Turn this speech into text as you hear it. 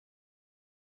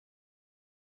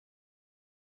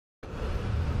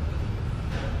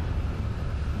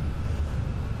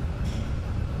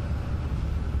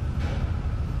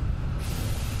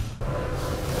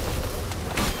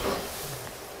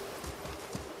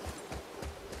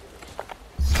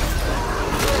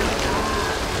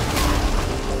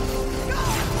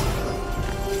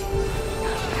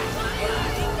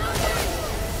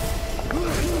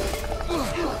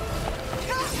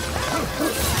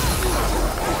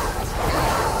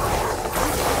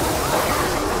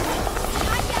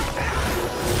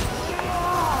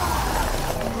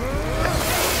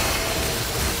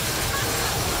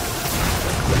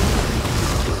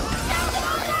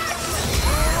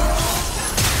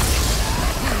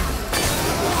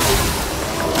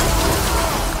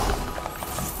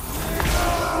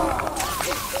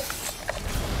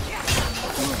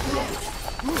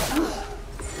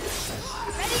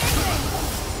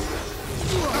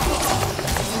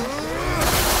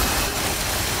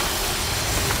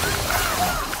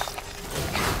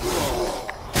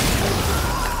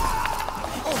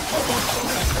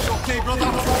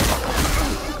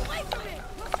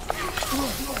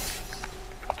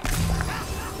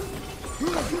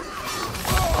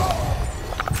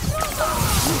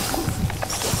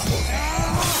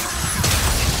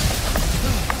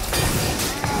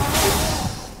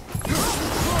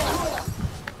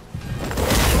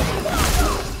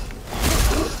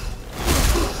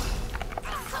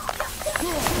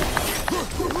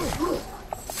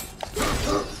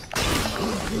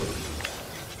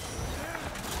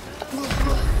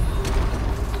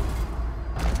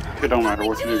don't matter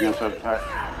what you do against that attack.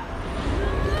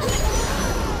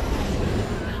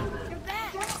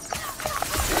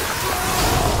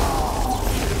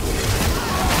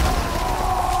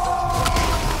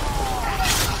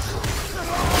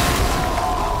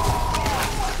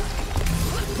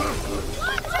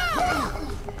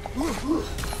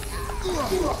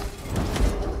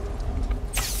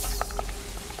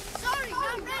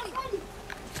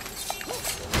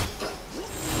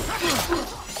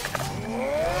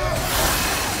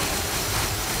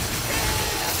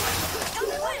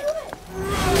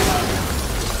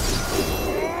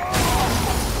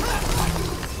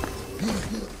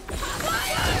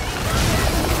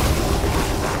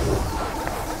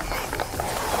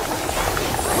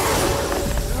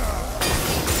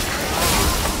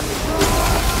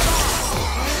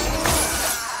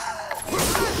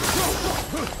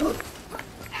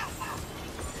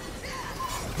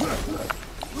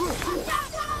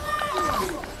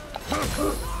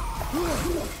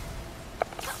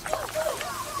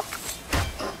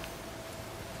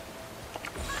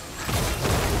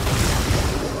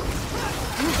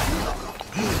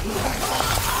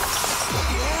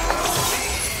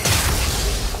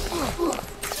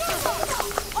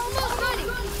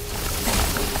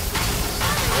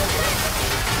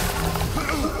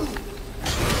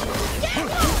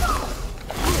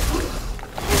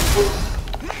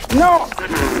 No!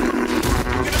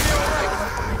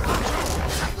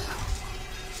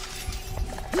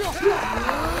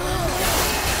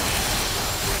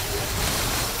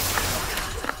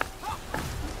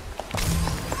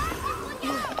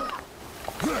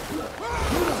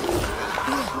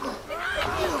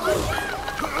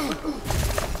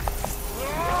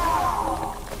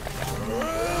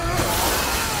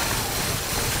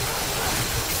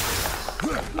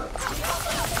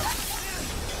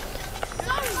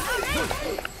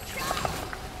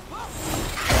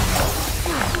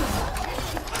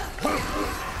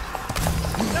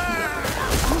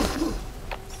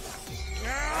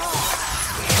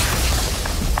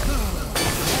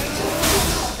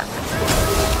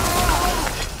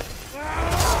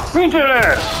 Into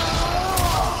this!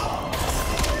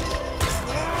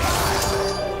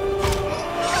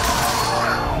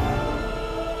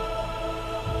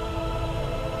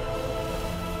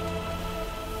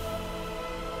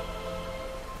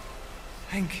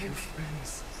 Thank you,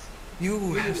 friends.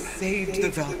 You have saved the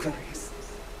Valkyries.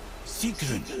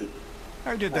 Sigrun,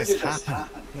 how did this happen?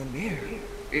 Mimir,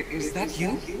 is that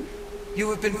you? You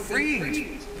have been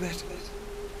freed, but...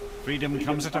 Freedom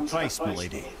comes at a price,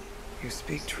 milady. You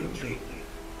speak truly.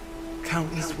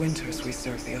 Countless winters we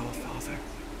served the All-Father.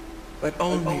 But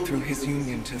only through his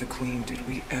union to the Queen did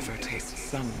we ever taste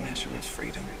some measure of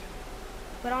freedom.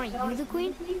 But aren't you the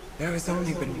queen? There has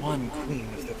only been one queen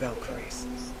of the Valkyries,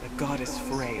 the goddess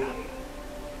Freya.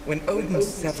 When Odin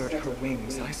severed her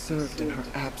wings, I served in her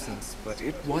absence, but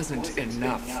it wasn't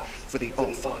enough for the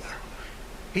All-Father.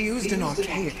 He used an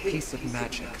archaic piece of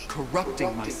magic,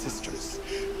 corrupting my sisters.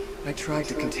 I tried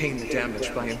to contain the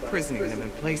damage by imprisoning them in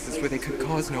places where they could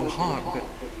cause no harm, but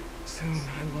soon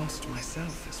I lost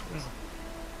myself as well.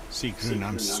 Sigrun,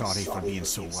 I'm sorry for being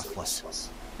so worthless.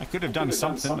 I could have done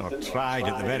something, or tried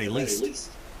at the very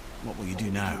least. What will you do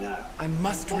now? I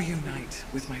must reunite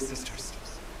with my sisters.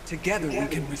 Together we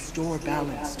can restore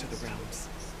balance to the realms.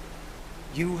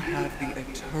 You have the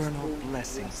eternal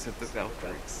blessings of the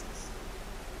Valkyries.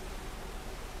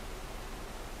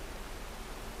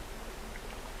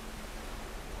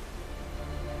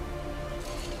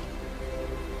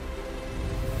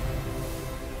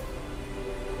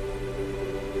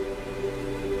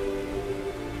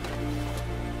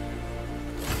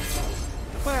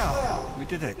 Well, we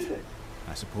did it,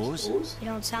 I suppose. You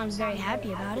don't sound very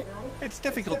happy about it. It's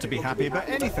difficult to be happy about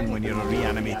anything when you're a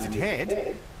reanimated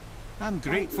head. I'm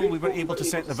grateful we were able to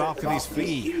set the Valkyries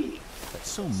free. But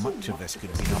so much of this could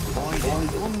have been avoided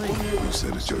if only... You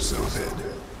said it yourself,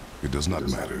 Ed. It does not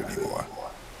matter anymore.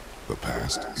 The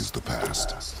past is the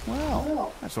past.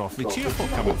 Well, that's awfully cheerful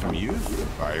coming from you.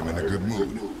 I am in a good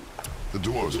mood. The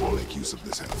dwarves will make use of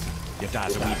this help. Your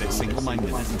dad's a wee bit single-minded,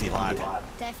 isn't he, lad?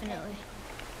 Definitely.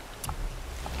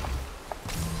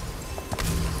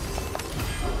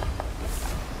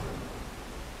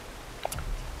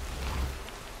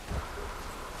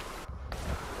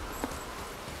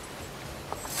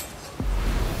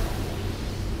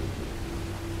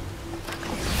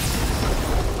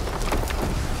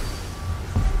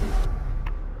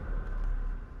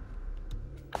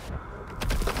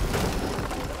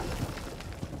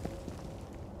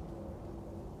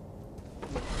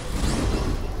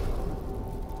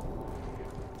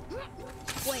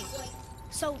 Wait,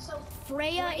 so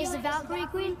Freya is the Valkyrie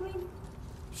queen?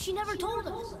 She never told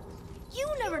us. You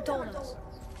never told us.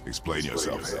 Explain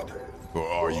yourself, Head. Or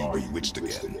are you bewitched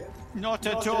again? Not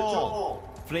at all.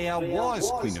 Freya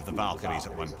was Queen of the Valkyries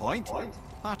at one point.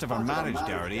 Part of her marriage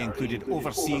dowry included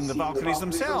overseeing the Valkyries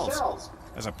themselves.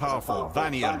 As a powerful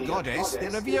Vanir goddess, they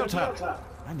revered her.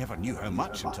 I never knew how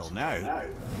much until now.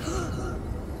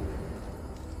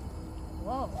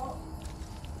 Whoa.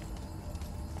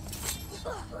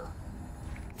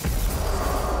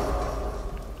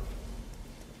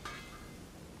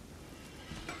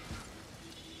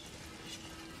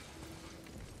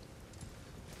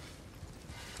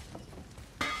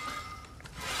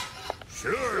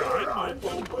 Sure, I'm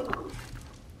open.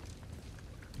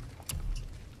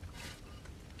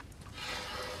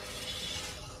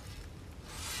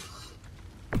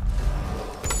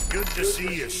 Good to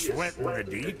see you sweating the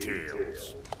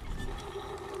details.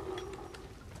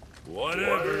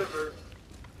 Whatever.